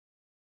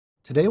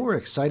Today we're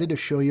excited to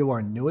show you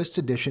our newest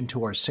addition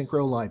to our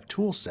Syncro Live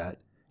toolset,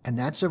 and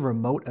that's a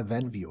remote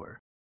event viewer.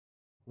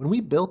 When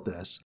we built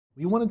this,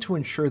 we wanted to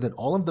ensure that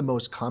all of the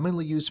most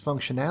commonly used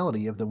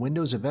functionality of the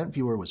Windows Event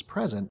Viewer was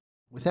present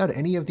without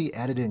any of the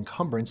added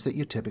encumbrance that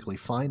you typically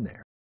find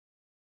there.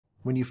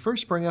 When you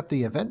first bring up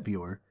the Event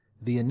Viewer,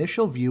 the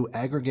initial view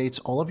aggregates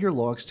all of your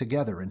logs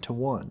together into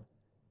one.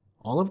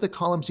 All of the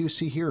columns you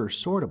see here are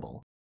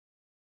sortable,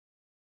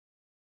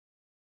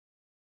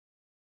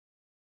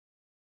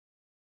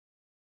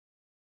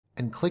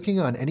 and clicking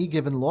on any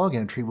given log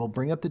entry will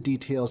bring up the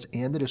details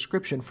and the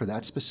description for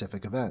that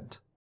specific event.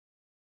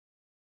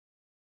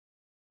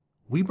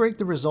 We break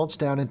the results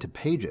down into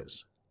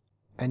pages,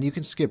 and you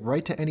can skip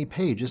right to any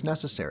page as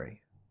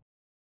necessary.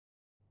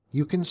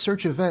 You can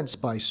search events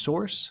by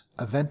source,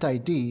 event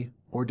ID,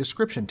 or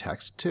description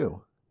text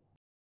too.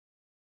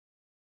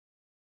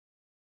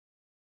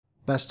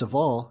 Best of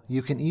all,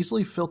 you can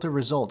easily filter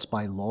results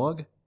by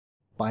log,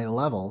 by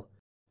level,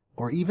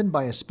 or even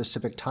by a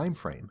specific time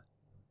frame.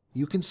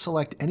 You can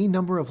select any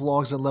number of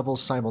logs and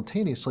levels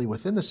simultaneously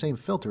within the same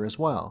filter as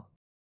well.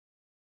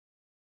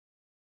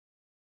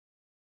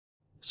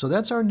 So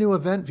that's our new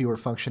Event Viewer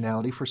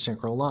functionality for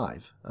Syncro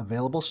Live,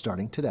 available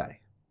starting today.